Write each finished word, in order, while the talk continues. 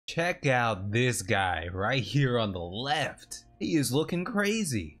Check out this guy right here on the left. He is looking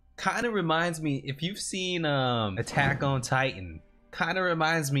crazy. Kind of reminds me, if you've seen Attack on Titan, kind of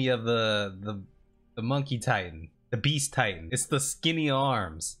reminds me of the monkey titan, the beast titan. It's the skinny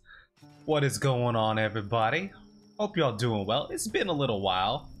arms. What is going on, everybody? Hope y'all doing well. It's been a little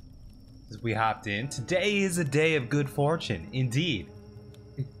while since we hopped in. Today is a day of good fortune. Indeed.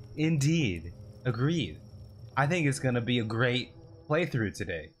 Indeed. Agreed. I think it's gonna be a great playthrough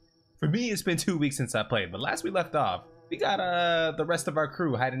today. For me, it's been 2 weeks since I played, but last we left off, we got the rest of our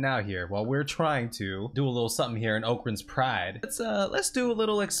crew hiding out here while we're trying to do a little something here in Okran's Pride. Let's do a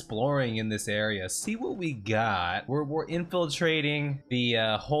little exploring in this area, see what we got. We're infiltrating the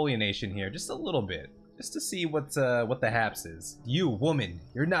Holy Nation here just a little bit, just to see what the haps is. You, woman,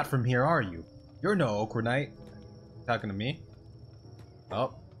 you're not from here, are you? You're no Okranite. Talking to me?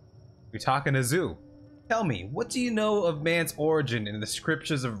 Oh, you're talking to Zoo. Tell me, what do you know of man's origin in the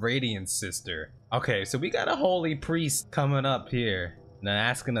scriptures of Radiance, sister? Okay, so we got a holy priest coming up here and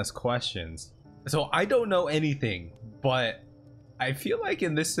asking us questions. So I don't know anything, but I feel like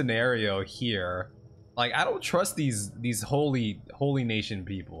in this scenario here, like I don't trust these holy nation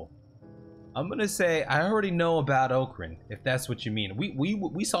people. I'm gonna say I already know about Okran, if that's what you mean.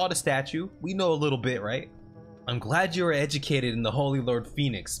 We saw the statue. We know a little bit, right? I'm glad you are educated in the Holy Lord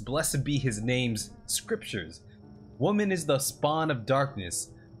Phoenix. Blessed be his name's scriptures. Woman is the spawn of darkness.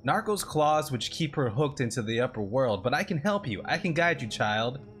 Narco's claws which keep her hooked into the upper world, but I can help you. I can guide you,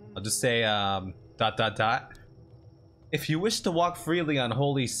 child. I'll just say, ... If you wish to walk freely on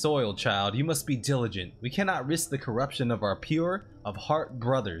holy soil, child, you must be diligent. We cannot risk the corruption of our pure of heart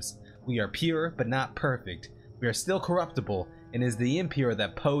brothers. We are pure, but not perfect. We are still corruptible, and it is the impure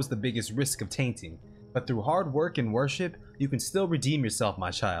that pose the biggest risk of tainting. But through hard work and worship, you can still redeem yourself,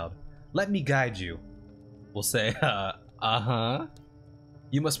 my child. Let me guide you. We'll say,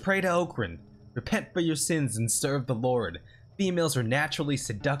 You must pray to Okran. Repent for your sins and serve the Lord. Females are naturally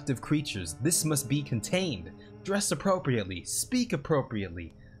seductive creatures. This must be contained. Dress appropriately. Speak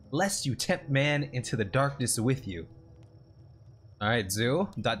appropriately. Lest you tempt man into the darkness with you. Alright, Zoo. ...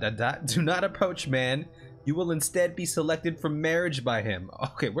 Do not approach man. You will instead be selected for marriage by him.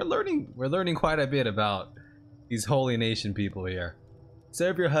 Okay, we're learning quite a bit about these Holy Nation people here.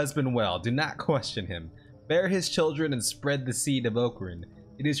 Serve your husband well. Do not question him. Bear his children and spread the seed of Okran.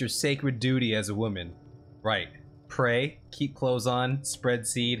 It is your sacred duty as a woman. Right. Pray, keep clothes on, spread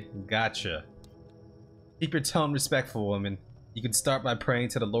seed. Gotcha. Keep your tone respectful, woman. You can start by praying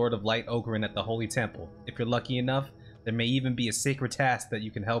to the Lord of Light Okran at the Holy Temple. If you're lucky enough, there may even be a sacred task that you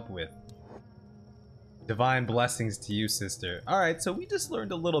can help with. Divine blessings to you, sister. Alright, so we just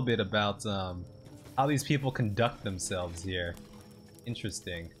learned a little bit about how these people conduct themselves here.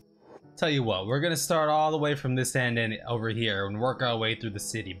 Interesting. Tell you what, we're gonna start all the way from this end and over here and work our way through the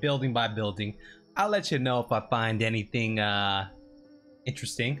city, building by building. I'll let you know if I find anything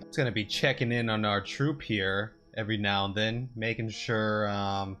interesting. I'm just gonna be checking in on our troop here every now and then, making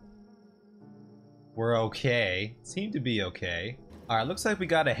sure we're okay. Seem to be okay. Alright, looks like we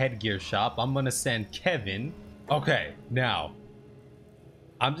got a headgear shop. I'm gonna send Kevin. Okay, now,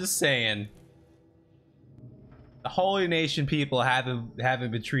 I'm just saying, the Holy Nation people haven't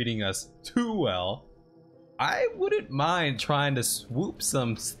been treating us too well. I wouldn't mind trying to swoop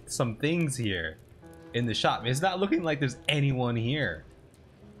some things here in the shop. It's not looking like there's anyone here.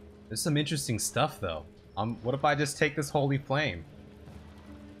 There's some interesting stuff though. What if I just take this Holy Flame?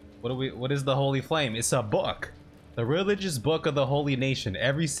 What is the Holy Flame? It's a book. The religious book of the Holy Nation.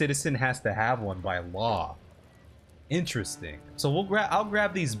 Every citizen has to have one by law. Interesting. So I'll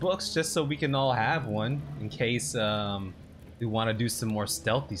grab these books just so we can all have one in case we want to do some more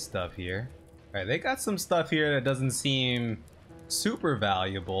stealthy stuff here. All right, they got some stuff here that doesn't seem super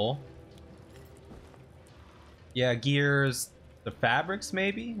valuable. Yeah, gears, the fabrics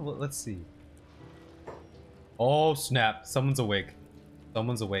maybe. Well, let's see. Oh snap! Someone's awake.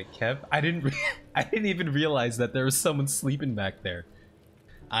 Someone's awake. Kev, I didn't even realize that there was someone sleeping back there.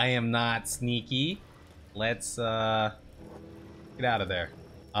 I am not sneaky. Let's get out of there.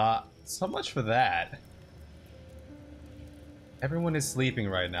 So much for that. Everyone is sleeping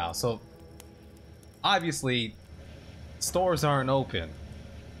right now, so obviously stores aren't open.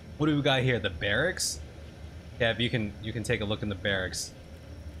 What do we got here? The barracks? Kev, you can take a look in the barracks.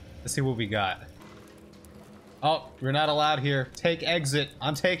 Let's see what we got. Oh, we're not allowed here. Take exit.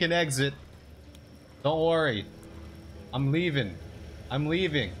 I'm taking exit. Don't worry. I'm leaving. I'm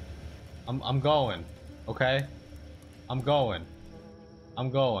leaving. I'm going. Okay? I'm going.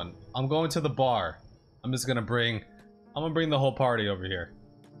 I'm going. I'm going to the bar. I'm gonna bring the whole party over here.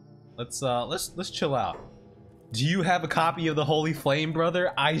 Let's chill out. Do you have a copy of the Holy Flame,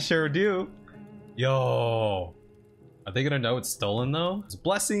 brother? I sure do. Yo. Are they gonna know it's stolen though?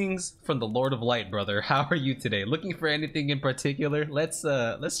 Blessings from the Lord of Light, brother. How are you today? Looking for anything in particular? Let's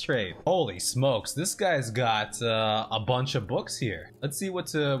trade. Holy smokes, this guy's got a bunch of books here. Let's see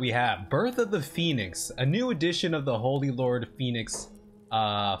what we have. Birth of the Phoenix, a new edition of the Holy Lord Phoenix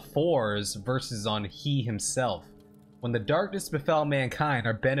 4's verses on he himself. When the darkness befell mankind,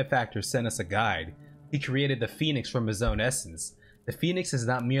 our benefactor sent us a guide. He created the Phoenix from his own essence. The Phoenix is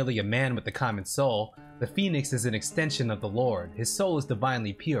not merely a man with a common soul. The Phoenix is an extension of the Lord. His soul is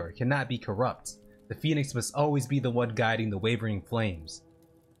divinely pure, cannot be corrupt. The Phoenix must always be the one guiding the wavering flames.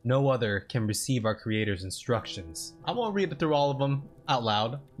 No other can receive our Creator's instructions. I won't read through all of them out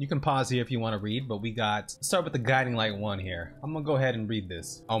loud. You can pause here if you want to read, but let's start with the guiding light one here. I'm gonna go ahead and read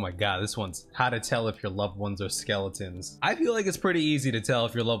this. Oh my god, this one's how to tell if your loved ones are skeletons. I feel like it's pretty easy to tell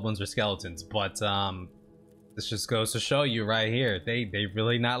if your loved ones are skeletons, but this just goes to show you right here, they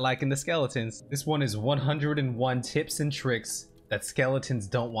really not liking the skeletons. This one is 101 tips and tricks that skeletons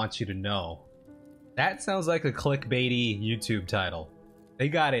don't want you to know. That sounds like a clickbaity YouTube title. They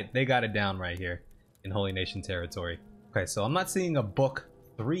got it down right here in Holy Nation territory. Okay, so I'm not seeing a book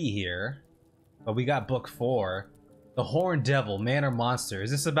 3 here, but we got book 4. The Horned Devil, man or monster. Is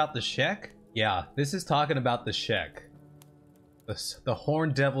this about the Shek? Yeah, this is talking about the Shek. The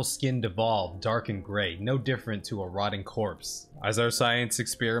Horned Devil skin devolved, dark and gray, no different to a rotting corpse. As our science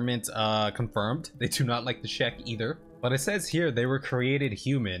experiment confirmed, they do not like the Shek either. But it says here they were created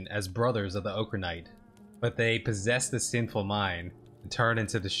human as brothers of the Okranite, but they possess the sinful mind and turn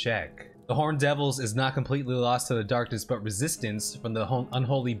into the Shek. The Horned Devils is not completely lost to the darkness, but resistance from the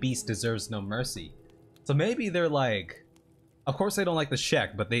unholy beast deserves no mercy. So maybe they're like, of course they don't like the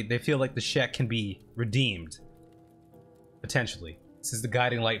Shek, but they feel like the Shek can be redeemed. Potentially. This is the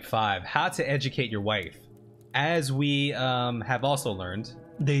guiding light 5. How to educate your wife. As we have also learned,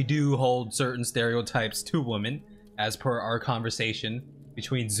 they do hold certain stereotypes to women, as per our conversation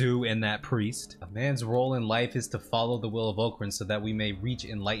between Zu and that priest. A man's role in life is to follow the will of Okran so that we may reach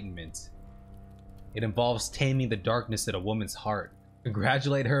enlightenment. It involves taming the darkness in a woman's heart.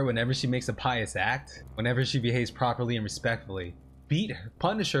 Congratulate her whenever she makes a pious act, whenever she behaves properly and respectfully. Beat her,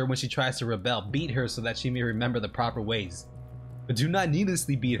 punish her when she tries to rebel. Beat her so that she may remember the proper ways. But do not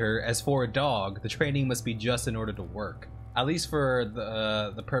needlessly beat her. As for a dog, the training must be just in order to work. At least for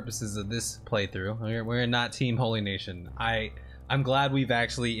the purposes of this playthrough, we're not Team Holy Nation. I'm glad we've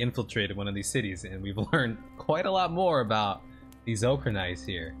actually infiltrated one of these cities and we've learned quite a lot more about these Okranites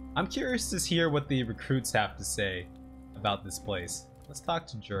here. I'm curious to hear what the recruits have to say about this place. Let's talk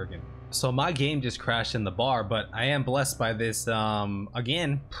to Jurgen. So my game just crashed in the bar, but I am blessed by this,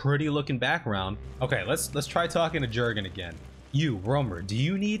 again, pretty looking background. Okay, let's try talking to Jurgen again. You, Romer, do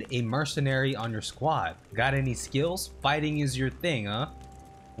you need a mercenary on your squad? Got any skills? Fighting is your thing, huh?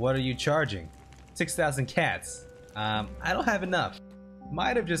 What are you charging? 6,000 cats. I don't have enough.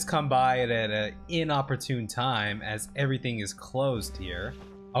 Might have just come by it at an inopportune time as everything is closed here.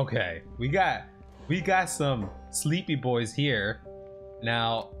 Okay, we got some sleepy boys here.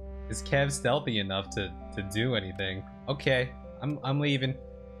 Now, is Kev stealthy enough to do anything? Okay, I'm leaving.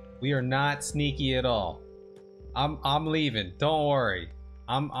 We are not sneaky at all. I'm leaving. Don't worry.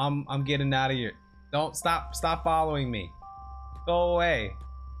 I'm getting out of here. Don't stop following me. Go away.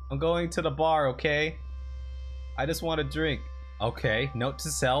 I'm going to the bar, okay? I just want a drink. Okay, note to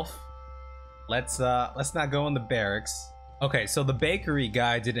self. Let's not go in the barracks. Okay, so the bakery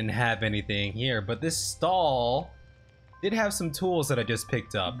guy didn't have anything here, but this stall did have some tools that I just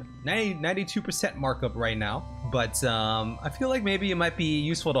picked up. 92% markup right now, but I feel like maybe it might be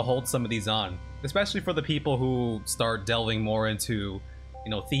useful to hold some of these on, especially for the people who start delving more into, you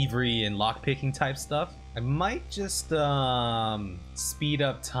know, thievery and lockpicking type stuff. I might just speed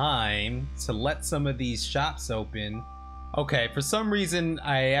up time to let some of these shops open. Okay, for some reason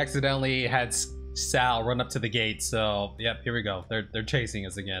I accidentally had Sal run up to the gate, so yep, here we go. They're chasing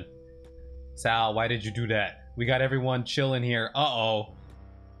us again. Sal, why did you do that? We got everyone chilling here. Uh-oh.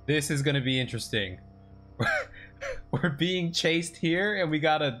 This is gonna be interesting. We're being chased here, and we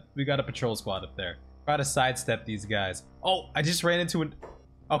got a patrol squad up there. Try to sidestep these guys. Oh, I just ran into an...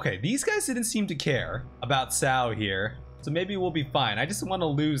 Okay, these guys didn't seem to care about Sal here, so maybe we'll be fine. I just want to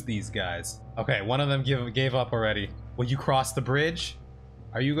lose these guys. Okay, one of them gave up already. Will you cross the bridge?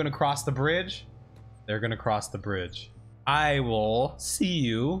 Are you gonna cross the bridge? They're gonna cross the bridge. I will see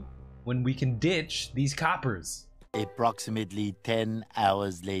you when we can ditch these coppers. Approximately 10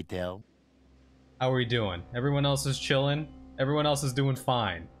 hours later. How are we doing? Everyone else is chilling? Everyone else is doing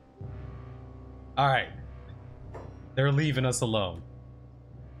fine. Alright. They're leaving us alone.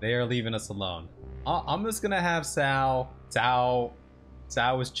 They are leaving us alone. I'm just gonna have Sal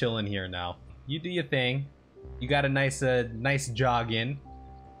is chilling here now. You do your thing. You got a nice jog in.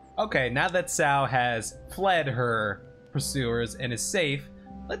 Okay, now that Sal has fled her pursuers and is safe,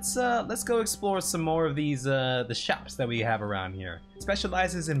 let's go explore some more of these the shops that we have around here. It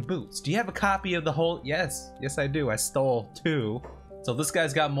specializes in boots. Do you have a copy of the whole? Yes I do. I stole 2. So this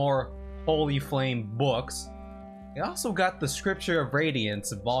guy's got more Holy Flame books. He also got the Scripture of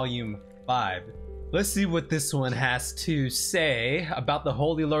Radiance, Volume 5. Let's see what this one has to say about the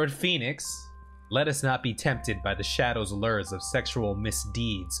Holy Lord Phoenix. Let us not be tempted by the shadow's lures of sexual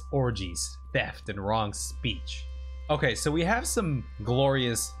misdeeds, orgies, theft, and wrong speech. Okay, so we have some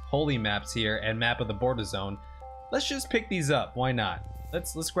glorious holy maps here and map of the border zone. Let's just pick these up. Why not?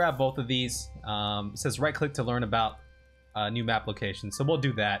 Let's grab both of these. It says right click to learn about new map location, so we'll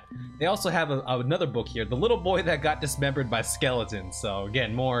do that. They also have another book here, The Little Boy That Got Dismembered by Skeletons. So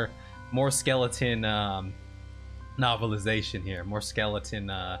again, more skeleton novelization here, more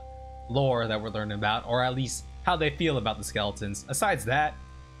skeleton lore that we're learning about, or at least how they feel about the skeletons. Besides that,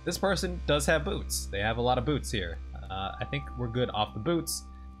 this person does have boots. They have a lot of boots here. I think we're good off the boots.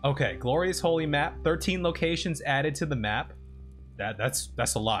 Okay, glorious holy map, 13 locations added to the map. That's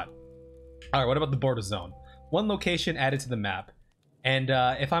a lot. All right, what about the border zone? 1 location added to the map, and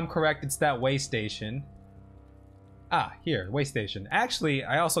if I'm correct, it's that way station. Here, way station. Actually,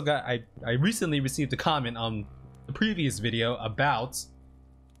 I also got I recently received a comment on the previous video about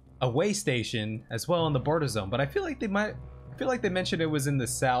a way station as well in the border zone, but I feel like they mentioned it was in the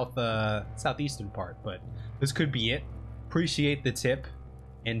southeastern part, but this could be it. Appreciate the tip,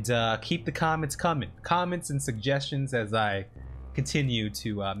 and keep the comments coming. Comments and suggestions as I continue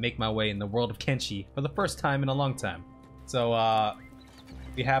to make my way in the world of Kenshi for the first time in a long time. So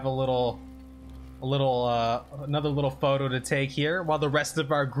we have another little photo to take here while the rest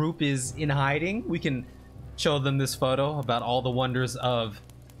of our group is in hiding. We can show them this photo about all the wonders of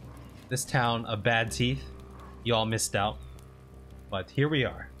this town of Bad Teeth. You all missed out, but here we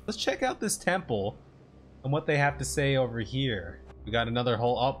are. Let's check out this temple and what they have to say over here. We got another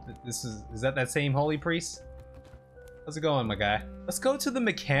whole this is that same holy priest? How's it going, my guy? Let's go to the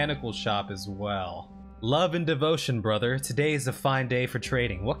mechanical shop as well. Love and devotion, brother. Today is a fine day for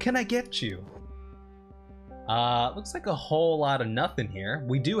trading. What can I get you? Looks like a whole lot of nothing here.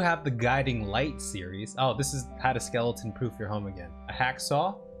 We do have the Guiding Light series. Oh, this is how to skeleton proof your home again. A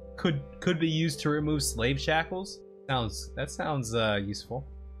hacksaw could be used to remove slave shackles. That sounds useful.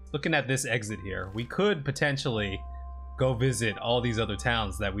 Looking at this exit here, we could potentially go visit all these other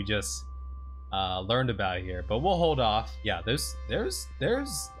towns that we just learned about here, but we'll hold off. Yeah, there's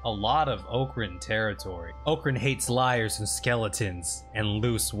a lot of Okran territory. Okran hates liars and skeletons and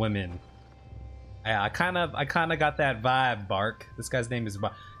loose women. I kind of got that vibe, Bark. This guy's name is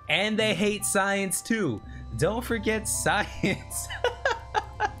Bark. And they hate science too. Don't forget science.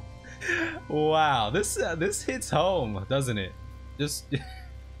 Wow, this hits home, doesn't it? Just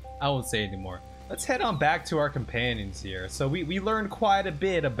I won't say anymore. Let's head on back to our companions here. So we learned quite a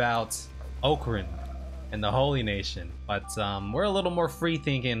bit about Okran and the Holy Nation, but we're a little more free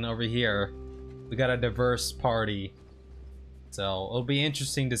thinking over here. We got a diverse party, so it'll be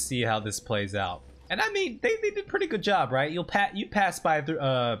interesting to see how this plays out. And I mean, they did a pretty good job, right? You pass by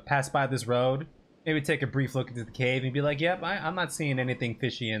this road, maybe take a brief look into the cave and be like, yep, I'm not seeing anything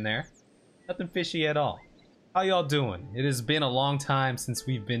fishy in there. Nothing fishy at all. How y'all doing? It has been a long time since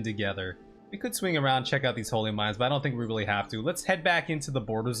we've been together. We could swing around, check out these holy mines, but I don't think we really have to. Let's head back into the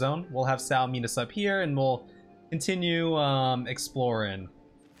border zone. We'll have Sal meet us up here, and we'll continue exploring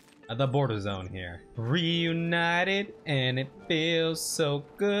the border zone here. Reunited, and it feels so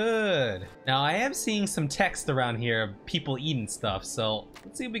good. Now, I am seeing some text around here of people eating stuff, so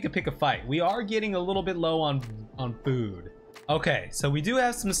let's see if we can pick a fight. We are getting a little bit low on food. Okay, so we do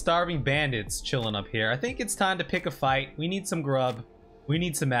have some starving bandits chilling up here. I think it's time to pick a fight. We need some grub. We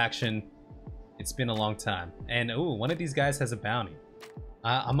need some action. It's been a long time. And ooh, one of these guys has a bounty.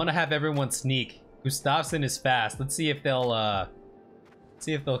 I'm gonna have everyone sneak. Gustafsson is fast. Let's see if they'll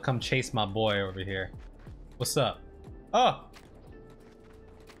come chase my boy over here. What's up? Oh!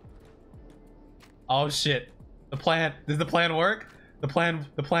 Oh shit. The plan. Did the plan work? The plan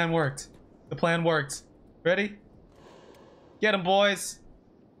worked. The plan worked. Ready? Get him, boys.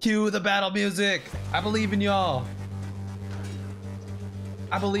 Cue the battle music. I believe in y'all.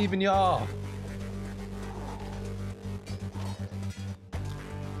 I believe in y'all.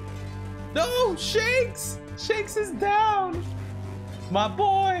 No, Shakes! Shakes is down. My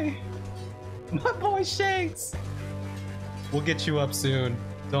boy Shakes. We'll get you up soon.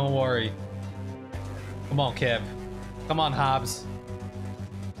 Don't worry. Come on, Kev. Come on, Hobbs.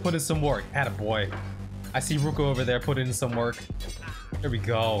 Put in some work. Attaboy. I see Ruko over there putting in some work. There we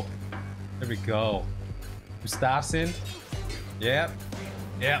go. There we go. Gustafsson. Yep.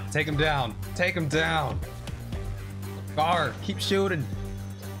 Yep. Take him down. Take him down. Gar, keep shooting.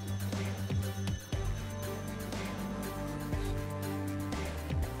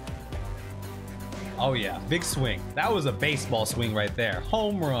 Oh yeah, big swing. That was a baseball swing right there.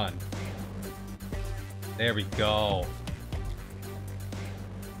 Home run. There we go.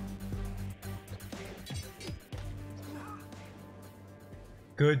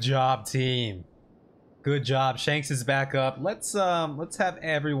 Good job, team. Good job. Shanks is back up. Let's have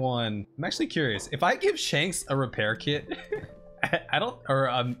everyone. I'm actually curious. If I give Shanks a repair kit, I don't, or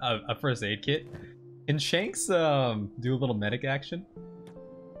a first aid kit, can Shanks do a little medic action?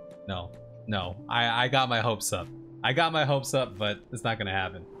 No. No, I got my hopes up. I got my hopes up, but it's not gonna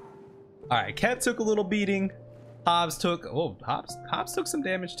happen. Alright, Kev took a little beating. Hobbs took, oh, Hobbs took some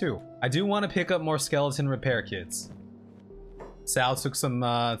damage too. I do want to pick up more skeleton repair kits. Sal took some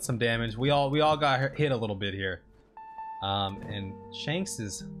damage. We all got hit a little bit here. And Shanks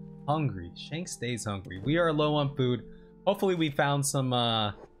is hungry. Shanks stays hungry. We are low on food. Hopefully we found some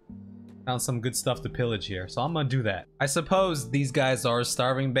good stuff to pillage here, so I'm gonna do that. I suppose these guys are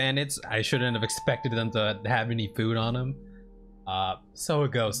starving bandits. I shouldn't have expected them to have any food on them. So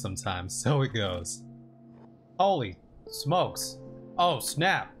it goes sometimes. So it goes. Holy smokes. Oh,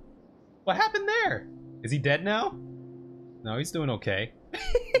 snap. What happened there? Is he dead now? No, he's doing okay.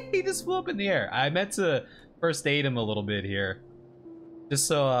 He just flew up in the air. I meant to first aid him a little bit here. Just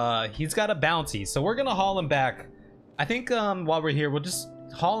so, he's got a bounty, so we're gonna haul him back. I think, while we're here, we'll just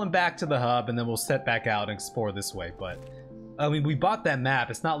haul him back to the hub and then we'll set back out and explore this way. But I mean, we bought that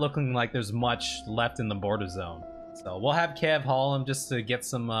map. It's not looking like there's much left in the border zone, so we'll have Kev haul him just to get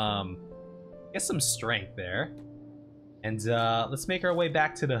some strength there. And let's make our way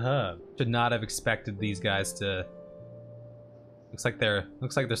back to the hub. Should not have expected these guys to. Looks like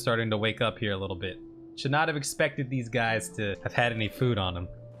they're starting to wake up here a little bit. Should not have expected these guys to have had any food on them.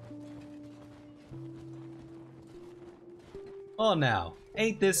 Oh, now,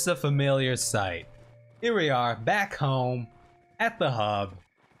 ain't this a familiar sight? Here we are, back home, at the hub,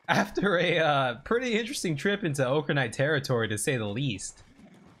 after a pretty interesting trip into Okranite territory, to say the least.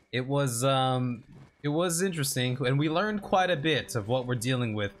 It was interesting, and we learned quite a bit of what we're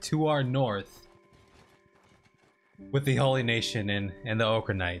dealing with to our north with the Holy Nation and the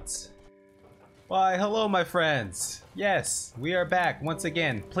Okranites. Why, hello, my friends. Yes, we are back once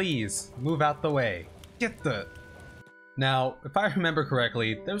again. Please, move out the way. Get the... Now, if I remember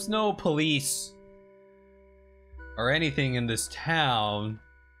correctly, there's no police or anything in this town,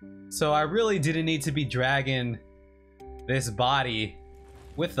 so I really didn't need to be dragging this body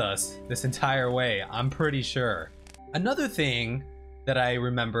with us this entire way, I'm pretty sure. Another thing that I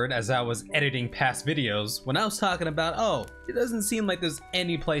remembered as I was editing past videos, when I was talking about, oh, it doesn't seem like there's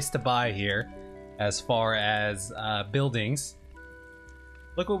any place to buy here as far as buildings.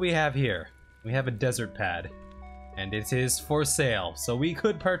 Look what we have here. We have a desert pad. And it is for sale, so we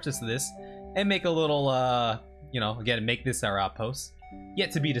could purchase this and make a little, you know, again, make this our outpost.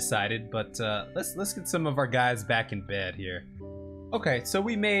 Yet to be decided, but let's get some of our guys back in bed here. Okay, so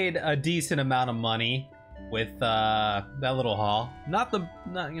we made a decent amount of money with that little haul. Not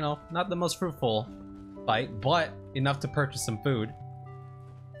the most fruitful fight, but enough to purchase some food.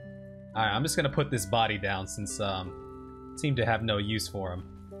 All right, I'm just gonna put this body down since seem to have no use for him.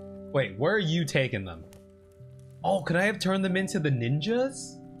 Wait, where are you taking them? Oh, could I have turned them into the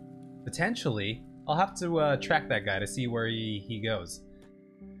ninjas? Potentially. I'll have to track that guy to see where he goes.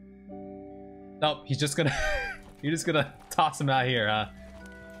 Nope, he's just gonna you're just gonna toss him out here, huh?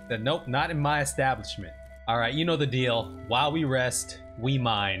 Then nope, not in my establishment. Alright, you know the deal. While we rest, we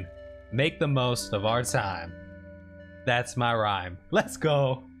mine. Make the most of our time. That's my rhyme. Let's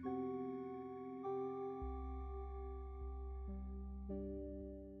go.